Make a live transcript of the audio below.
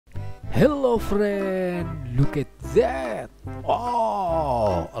Hello friend, look at that.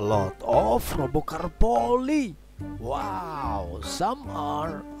 Oh, a lot of Robocar POLI. Wow, some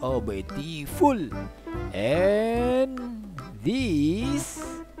are beautiful. And this,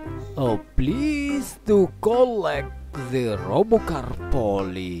 please to collect the Robocar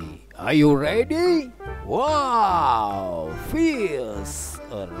POLI. Are you ready? Wow, feels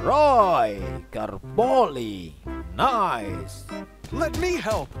a Robocarpoli. Nice. Let me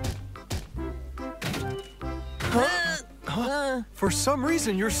help. For some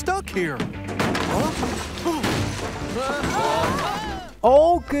reason, you're stuck here.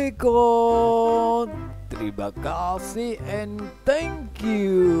 Okay, God. Terima kasih and thank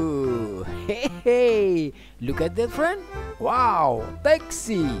you. Hey, look at that, friend. Wow,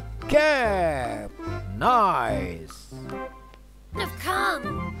 taxi, cab, nice.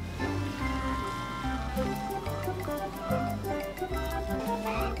 Come.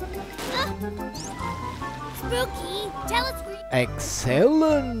 Spooky, tell us where.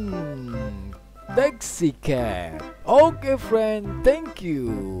 Excellent. Taxi cab. Okay friend, thank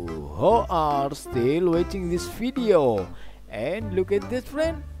you. Who are still watching this video? And look at this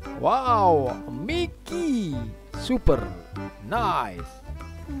friend. Wow, Mickey. Super nice.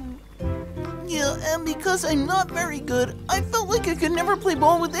 Yeah, and because I'm not very good, I felt like I could never play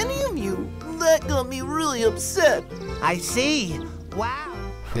ball with any of you. That got me really upset. I see. Wow.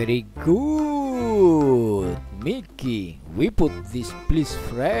 Very good, Mickey. We put this please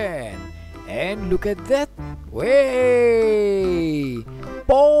friend. And look at that. Way,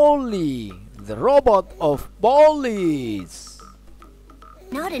 Poly, the robot of police.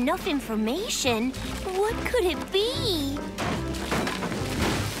 Not enough information. What could it be?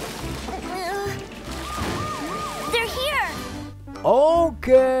 They're here.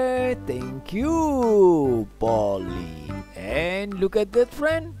 Okay, thank you, Poly. And look at that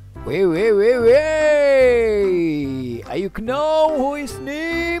friend. Wait. You know who is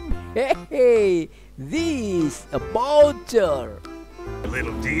name? Hey, this a Poacher.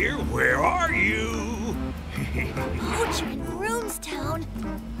 Little dear, where are you? Poacher in Broomstown.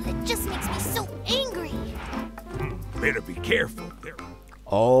 That just makes me so angry. Better be careful.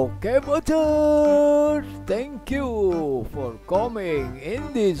 Okay, Poacher. Thank you for coming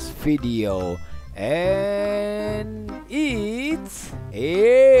in this video. And it's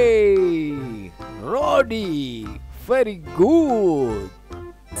Roddy. Very good.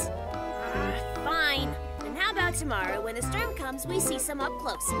 Fine. And how about tomorrow when the storm comes, we see some up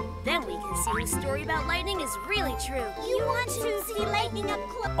close. Then we can see whose story about lightning is really true. You want to see lightning up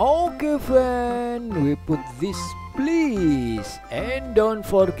close? Okay, friend. We put this please. And don't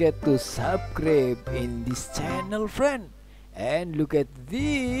forget to subscribe in this channel, friend. And look at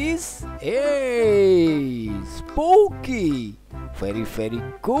this. Hey, spooky. Very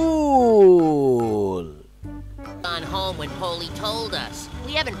cool. Gone home when Poli told us.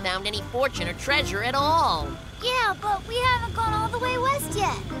 We haven't found any fortune or treasure at all. Yeah, but we haven't gone all the way west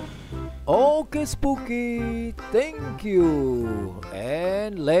yet. Okay, Spooky. Thank you.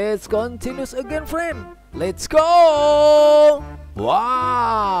 And let's continue again, friend. Let's go.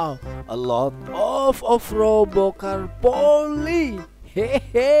 Wow, a lot of Robocarpoli.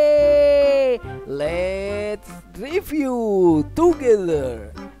 Hey, let's review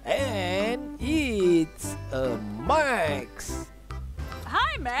together. And it's a Max.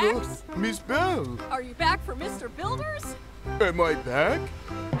 Hi, Max. Miss Bell, Are you back for Mr. Builders? am I back?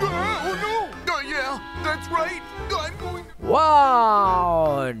 Oh no! Yeah, that's right. I'm going.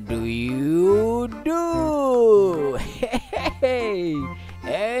 Wow, do you do? Hey,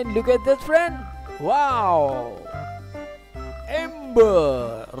 and look at that friend. Wow,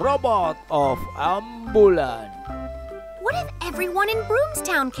 Ember, robot of ambulance. What if everyone in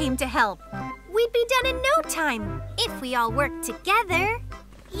Broomstown came to help? We'd be done in no time if we all worked together.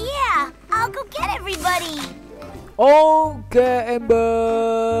 Yeah, I'll go get everybody. Okay,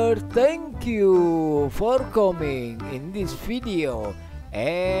 Ember, thank you for coming in this video.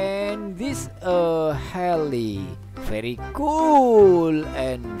 And this Hely, very cool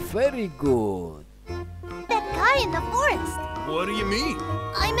and very good. That guy in the forest. What do you mean?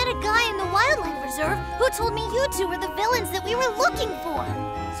 I met a guy in the wildlife reserve who told me you two were the villains that we were looking for.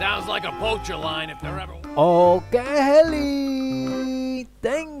 Sounds like a poacher line if there ever. Okay, Hely,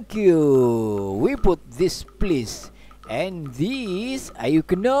 thank you. We put this please. And this, I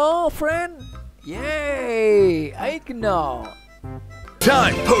know, friend. Yay, I know.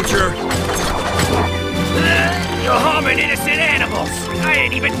 Time, Poacher! You're harming innocent animals! I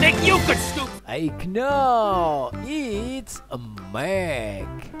didn't even think you could scoop! I know, it's a Mac.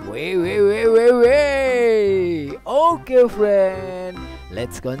 Wait. Okay, friend.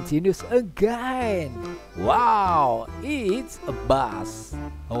 Let's continue again. Wow, it's a bus.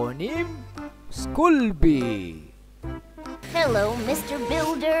 Our name, Scooby. Hello, Mr.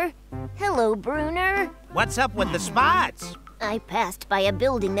 Builder. Hello, Bruner. What's up with the spots? I passed by a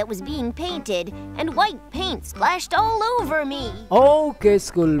building that was being painted, and white paint splashed all over me. Okay,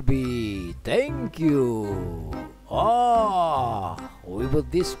 Scooby, thank you. We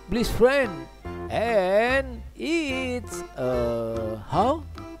put this, please, friend. And it's how?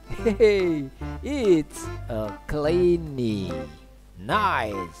 Hey, it's cleany.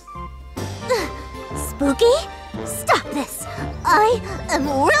 Nice. Spooky, stop this. I am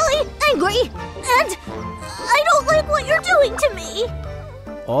really angry, and I don't like what you're doing to me.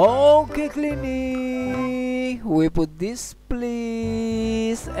 Okay, Cleany, we put this,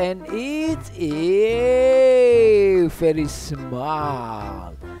 please, and it's very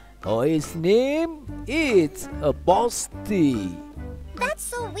small. Oh, his name, it's a Musty. That's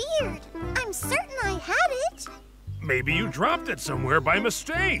so weird. I'm certain I had it. Maybe you dropped it somewhere by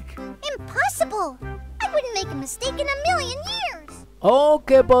mistake. Impossible. I wouldn't make a mistake in a million years.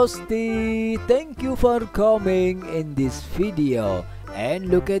 Okay, Musty, thank you for coming in this video. And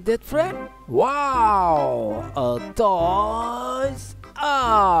look at that, friend. Wow, toys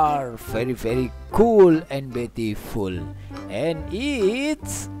are very cool and beautiful. And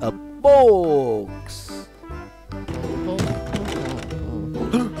it's a box.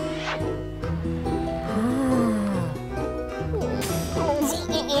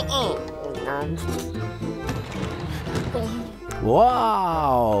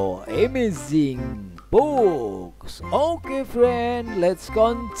 Wow, amazing books. Okay, friend, let's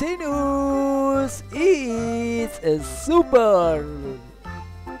continue. It's a super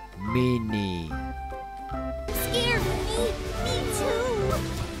mini. Scared me. Me too.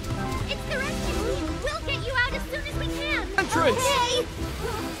 It's the rescue team. We'll get you out as soon as we can. Entrance. Okay.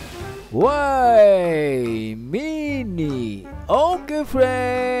 Why, mini? Okay,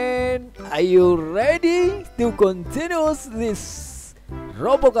 friend, are you ready to continue this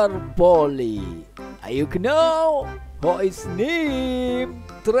Robocar POLI? Are you know what is name?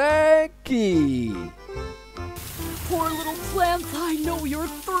 Tracky. Poor little plants, I know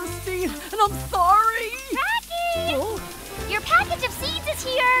you're thirsty, and I'm sorry. Tracky! Oh, Your package of seeds is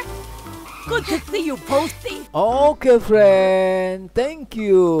here. good to see you, Posty. Okay, friend, thank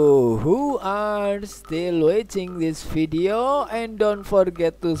you who are still watching this video, and don't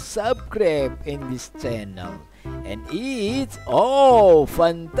forget to subscribe in this channel. And it's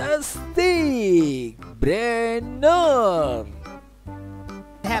fantastic Brenner.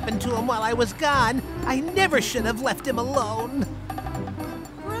 Happened to him while I was gone. I never should have left him alone.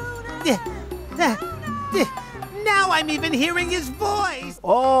 Now I'm even hearing his voice.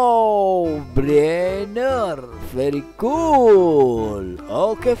 Oh, Brenner, very cool.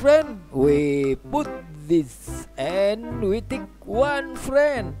 Okay, friend, we put this and we take one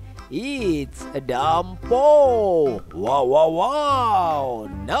friend. It's a Dumpoo. Wow,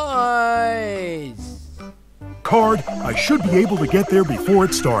 nice. Card, I should be able to get there before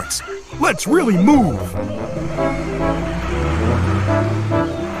it starts. Let's really move!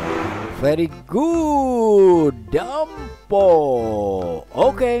 Very good, Dumpoo.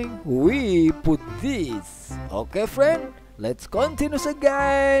 Okay, we put this. Okay, friend, let's continue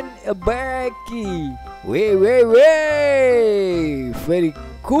again. Bucky. Wait. Very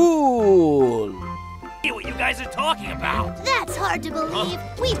cool. See what you guys are talking about. That's hard to believe.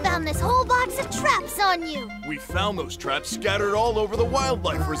 We found this whole box of traps on you. We found those traps scattered all over the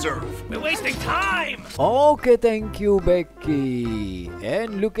wildlife reserve. We're wasting time. Okay, thank you, Bucky.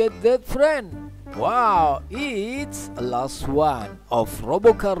 And look at that, friend. Wow, it's the last one of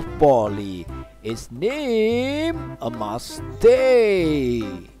Robocar POLI. Its name, a Musty.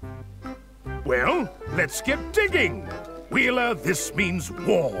 Well, let's get digging. Wheeler, this means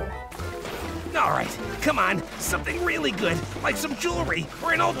war. All right, come on. Something really good, like some jewelry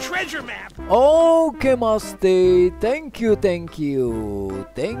or an old treasure map. Okay, Musty. Thank you.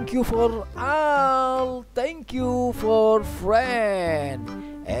 Thank you for all. Thank you for friend.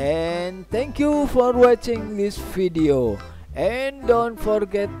 And thank you for watching this video. And don't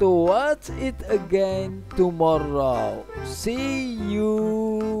forget to watch it again tomorrow. See you.